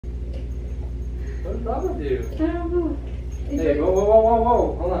What's wrong with you? I don't know. Hey,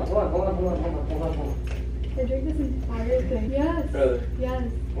 whoa. Hold on. I drank this entire thing. Yes. Really?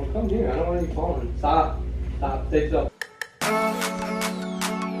 Yes. Well, come here. I don't want you falling. Stop. Stay still.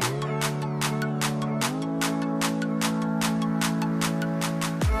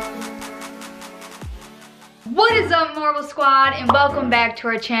 What is up, Marble Squad, and welcome back to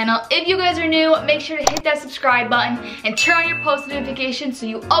our channel. If you guys are new, make sure to hit that subscribe button and turn on your post notifications so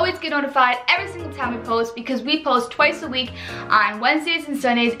you always get notified every single time we post, because we post twice a week on Wednesdays and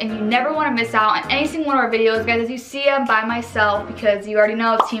Sundays, and you never want to miss out on any single one of our videos. Guys, as you see, I'm by myself because you already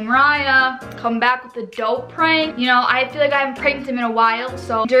know Team Mariah come back with a dope prank. You know, I feel like I haven't pranked him in a while,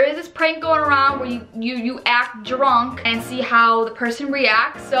 so there is this prank going around where you act drunk and see how the person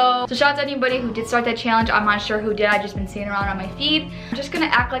reacts. So shout out to anybody who did start that challenge. I'm not sure who did. I just been seeing around on my feed. I'm just gonna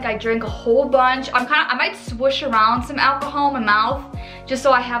act like I drank a whole bunch. I might swoosh around some alcohol in my mouth just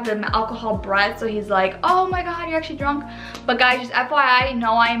so I have the alcohol breath, so he's like, oh my god, you're actually drunk. But guys, just FYI,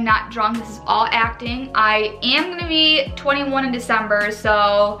 no, I am not drunk. This is all acting. I am gonna be 21 in December,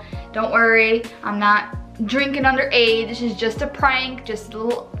 so don't worry, I'm not drinking underage. This is just a prank, just a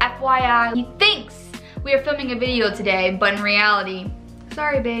little FYI. He thinks we are filming a video today, but in reality,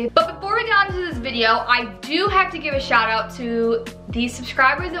 sorry, babe. But before we get on to this video, I do have to give a shout out to the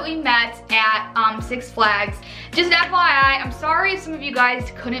subscribers that we met at Six Flags. Just an FYI, I'm sorry if some of you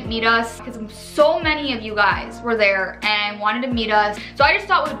guys couldn't meet us, because so many of you guys were there and wanted to meet us. So I just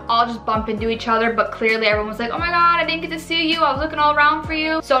thought we'd all just bump into each other, but clearly everyone was like, oh my god, I didn't get to see you. I was looking all around for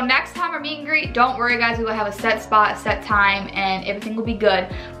you. So next time our meet and greet, don't worry guys, we will have a set spot, a set time, and everything will be good.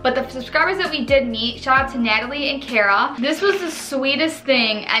 But the subscribers that we did meet, shout out to Natalie and Kara. This was the sweetest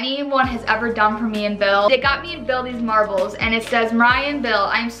thing anyone has ever done for me and Bill. They got me and Bill these marbles, and it says, Mariah and Bill,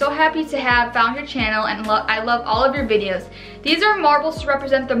 I am so happy to have found your channel, and I love all of your videos. These are marbles to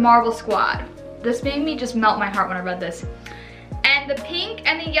represent the Marble Squad. This made me just melt my heart when I read this. And the pink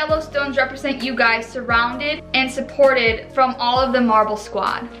and the yellow stones represent you guys, surrounded and supported from all of the Marble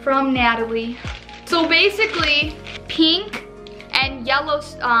Squad. From Natalie. So basically, pink and yellow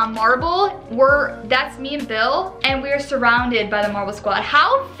marble, that's me and Bill, and we are surrounded by the Marble Squad.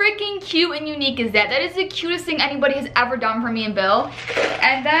 How freaking cute and unique is that? That is the cutest thing anybody has ever done for me and Bill.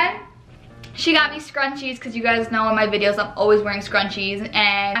 And then she got me scrunchies, because you guys know in my videos I'm always wearing scrunchies,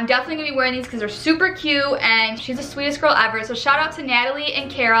 and I'm definitely gonna be wearing these because they're super cute, and she's the sweetest girl ever. So shout out to Natalie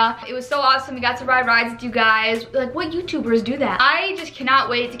and Kara. It was so awesome. We got to ride rides with you guys. Like, what YouTubers do that? I just cannot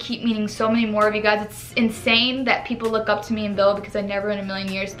wait to keep meeting so many more of you guys. It's insane that people look up to me and Bill, because I never in a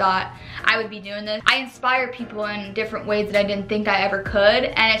million years thought I would be doing this. I inspire people in different ways that I didn't think I ever could,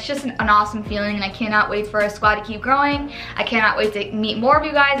 and it's just an awesome feeling, and I cannot wait for our squad to keep growing. I cannot wait to meet more of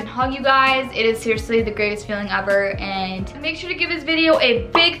you guys and hug you guys. It is seriously the greatest feeling ever, and make sure to give this video a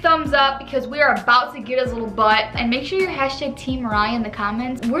big thumbs up because we are about to get his little butt, and make sure you hashtag Team Mariah in the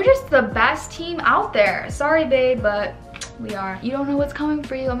comments. We're just the best team out there. Sorry babe, but we are. You don't know what's coming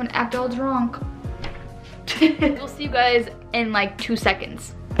for you. I'm gonna act all drunk. We'll see you guys in like 2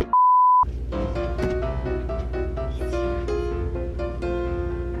 seconds.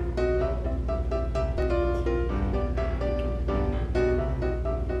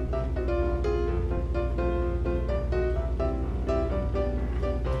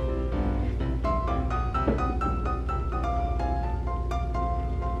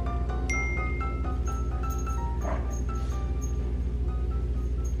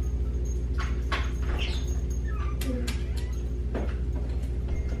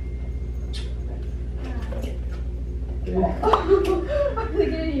 I'm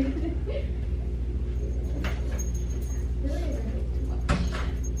looking at you.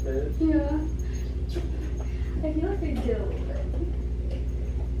 Yeah. I feel like I did a little bit.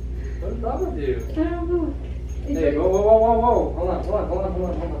 What's wrong with you? I don't know. Hey, whoa. Hold on.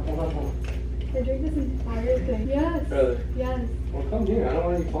 I drank this entire thing. Yes. Really? Yes. Well, come here. I don't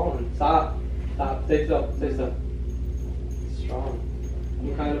want you falling. Stop. Stay still. It's strong.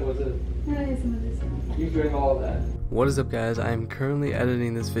 What kind of was it? I had some of this. You drink all of that. What is up guys, I am currently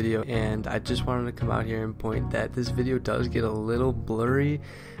editing this video, and I just wanted to come out here and point that this video does get a little blurry.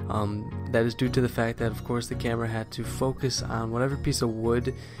 That is due to the fact that of course the camera had to focus on whatever piece of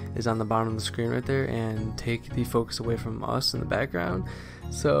wood is on the bottom of the screen right there and take the focus away from us in the background.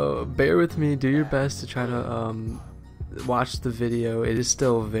 So bear with me, do your best to try to watch the video. It is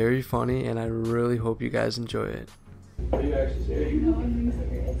still very funny, and I really hope you guys enjoy it. Are you actually serious? No, I'm being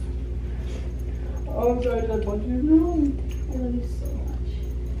serious. Oh, I'm sorry, did I punch you? No, I love you so much.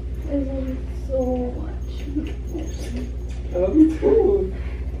 I love you so much. I love you too.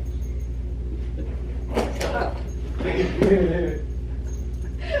 Stop.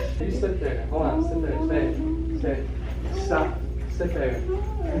 You sit there. Hold on, sit there. Stay. Stop. Sit there.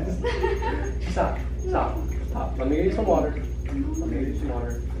 Stop. Let me get you some water.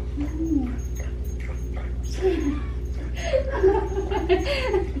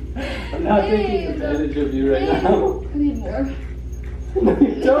 I'm not taking advantage of you right now. I need more. No,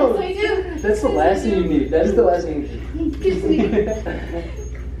 you don't. Yes, I do. That's the last thing you need. That is the last thing you need. Kiss me.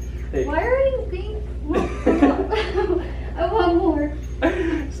 Hey. Why are you being... I want more.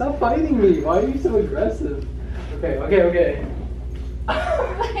 Stop fighting me. Why are you so aggressive? Okay. I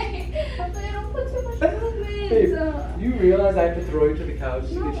don't put too much movement. Hey, you realize I have to throw you to the couch?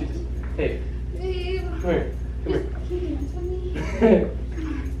 No. Did you just... Hey, Babe. come here. Just dance with me.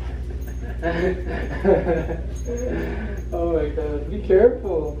 Oh my god, be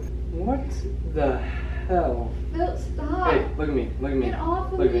careful. What the hell? No, stop. Hey, look at me. Get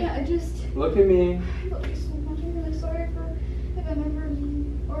off of Look at me. me. I just... Look at me. I love you so much. I'm really sorry for if I'm ever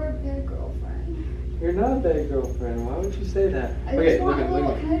mean or a bad girlfriend. You're not a bad girlfriend. Why would you say that? I Okay, just want a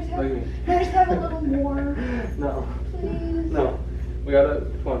little... Can I just have a little more? No. Please. No. We gotta...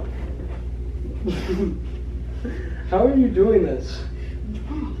 Come on. How are you doing this?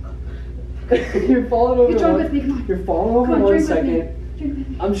 You're falling over. Get drunk with me, come on. You're falling over Come on, one drink with me. second. Drink with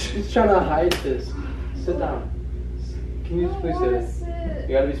me. I'm just trying to hide this. Sit down. Can you just please sit there? Sit.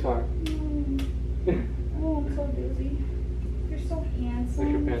 You gotta be smart. Oh, I'm so dizzy. You're so handsome. Like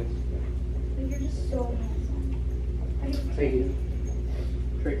your pants. Like, you're just so handsome. Thank you.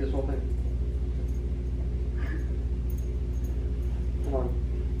 Drink this whole thing. Come on.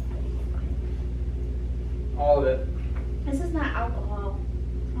 All of it. This is not alcohol.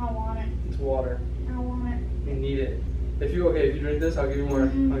 I don't want it. It's water. I don't want it. You need it. If you drink this, I'll give you more.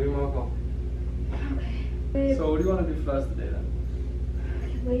 Mhm. I'll give you more alcohol. Okay. Babe, So what do you want to do for the rest of the day then?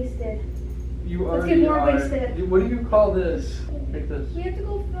 get wasted. You Let's already get more are. wasted. What do you call this? Like this. We have to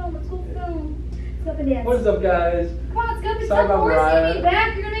go film. Let's go film. Let's go up and dance. What is up, guys? Come on, let's go. Sorry Stop about forcing Mariah. me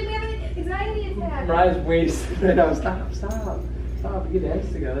back. You're gonna make me have an anxiety attack. Mariah's wasted right now. Stop. We can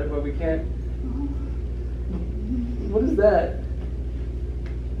dance together, but we can't. What is that?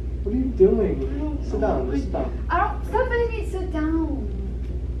 What are you doing? Sit down. Just sit down. I don't. Stop letting me sit down.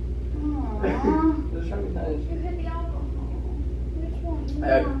 Aww. Just trying to be nice. You hit the alcohol. Which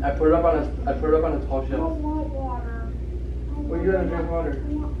one? I put it up on a tall I shelf. don't want water. Well, you gotta drink water. I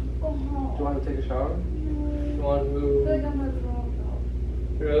want alcohol. Do you want to take a shower? No. You want I feel like to? I'm not drunk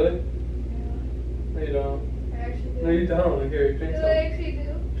though. Really? Yeah. No, you don't. I actually do. No, you don't. Here, drink I some. actually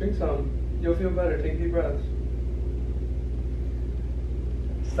do. Drink some. You'll feel better. Take deep breaths.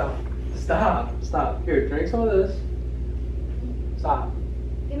 Stop. Here, drink some of this. Stop.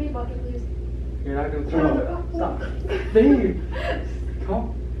 Give me a bucket, please. You're not gonna throw it. Stop. Babe.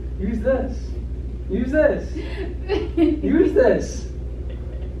 Come. Use this. Use this.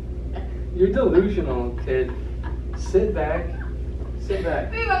 You're delusional, kid. Sit back. Babe,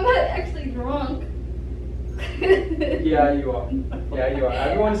 I'm not actually drunk. Yeah, you are.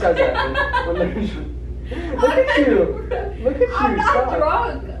 Everyone says that. Look at you. I'm not Stop.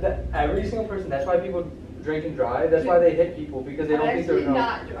 drunk. Every single person. That's why people drink and drive. That's why they hit people because they don't I'm think they're actually drunk.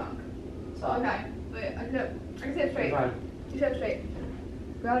 not drunk. So, okay. Wait, I can say it straight. Fine. You said it straight.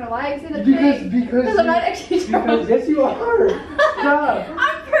 I don't know why I said it Because straight. Because I'm not actually drunk. Because yes, you are. Stop.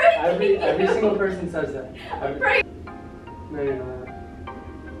 I'm pretty. Every single person says that. I'm pretty. No, you're not.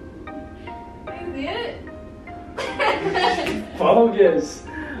 You see it? Bogus.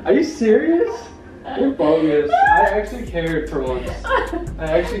 Are you serious? You're bogus. I actually cared for once.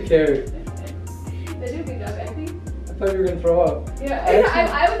 I actually cared. Did you do a good job acting? I thought you were gonna throw up. Yeah,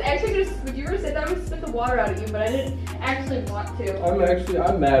 I was actually just, when you were sitting there, I would spit the water out at you, but I didn't actually want to.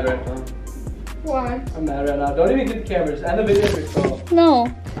 I'm mad right now. Why? I'm mad right now. Don't even get the cameras. End the video yourself. No.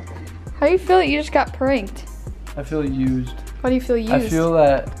 How do you feel that you just got pranked? I feel used. Why do you feel used? I feel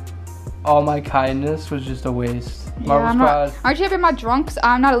that all my kindness was just a waste. Yeah, I'm not, aren't you ever not drunk? 'Cause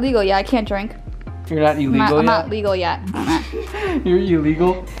I'm not illegal yet. I can't drink. You're not illegal I'm yet? not legal yet. You're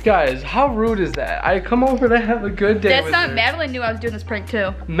illegal? Guys, how rude is that? I come over to have a good day That's with not, her. Madeline knew I was doing this prank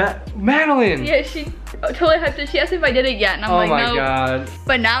too. Madeline! Yeah, she totally hyped it. She asked me if I did it yet, and I'm like, Oh my no. god.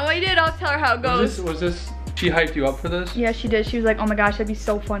 But now I did, I'll tell her how it goes. Was this, she hyped you up for this? Yeah, she did. She was like, oh my gosh, that'd be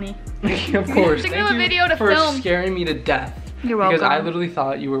so funny. Of course. Took Thank a you video to for film. scaring me to death. You're welcome. Because I literally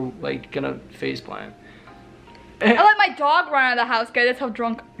thought you were like gonna faceplant. I let my dog run out of the house, guys. That's how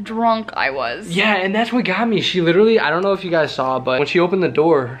drunk I was. Yeah, and that's what got me. She literally, I don't know if you guys saw, but when she opened the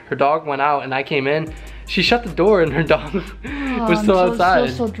door, her dog went out and I came in. She shut the door and her dog was still outside.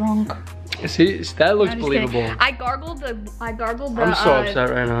 I'm so drunk. See, that looks I'm just believable. kidding. I gargled the. I'm so upset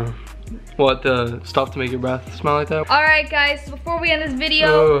right now. What, the stuff to make your breath smell like that? Alright guys, so before we end this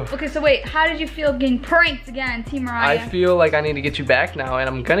video, Ugh. okay, so wait, how did you feel getting pranked again, Team Mariah? I feel like I need to get you back now, and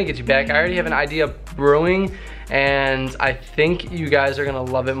I'm gonna get you back. I already have an idea brewing, and I think you guys are gonna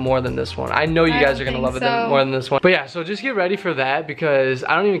love it more than this one. I know you guys are gonna love it more than this one. But yeah, so just get ready for that, because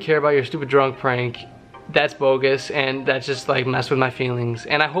I don't even care about your stupid drunk prank. That's bogus, and that's just like messed with my feelings.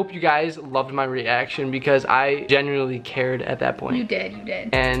 And I hope you guys loved my reaction, because I genuinely cared at that point. You did, you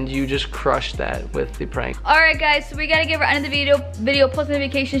did. And you just crushed that with the prank. Alright guys, so we gotta give our end of the video post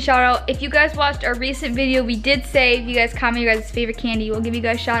notification shout out. If you guys watched our recent video, we did say if you guys comment your guys' favorite candy, we'll give you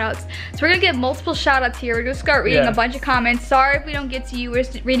guys shout outs. So we're gonna get multiple shout outs here. We're gonna start reading a bunch of comments. Sorry if we don't get to you, we're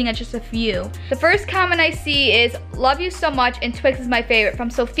just reading just a few. The first comment I see is, love you so much and Twix is my favorite, from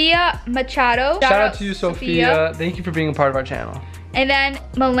Sophia Machado. Shout out to you, Sophia. Thank you for being a part of our channel. And then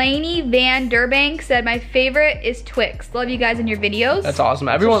Melanie Van Derbank said, my favorite is Twix. Love you guys in your videos. That's awesome.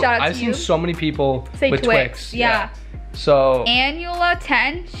 Everyone, So shout out I've to seen you. so many people Say with Twix. Yeah. So Annuala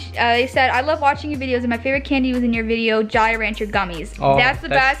 10, they said, I love watching your videos and my favorite candy was in your video, Jolly Rancher gummies. Oh, that's the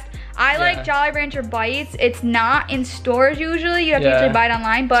best. I like Jolly Rancher bites. It's not in stores usually. You have to usually buy it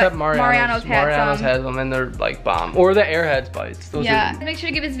online, but except Mariano's has them, and they're like bomb. Or the Airheads bites. Those are, make sure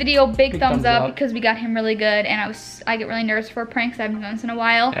to give this video a big thumbs up because we got him really good, and I get really nervous for pranks. I haven't done this in a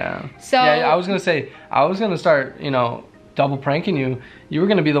while. Yeah. So yeah, I was gonna start, you know, double pranking you. You were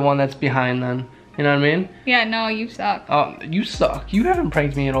gonna be the one that's behind then. You know what I mean? Yeah, no, you suck. Oh, you suck. You haven't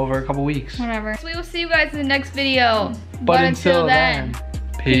pranked me in over a couple weeks. Whatever. So we will see you guys in the next video. But until then,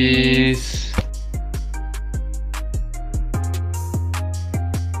 peace.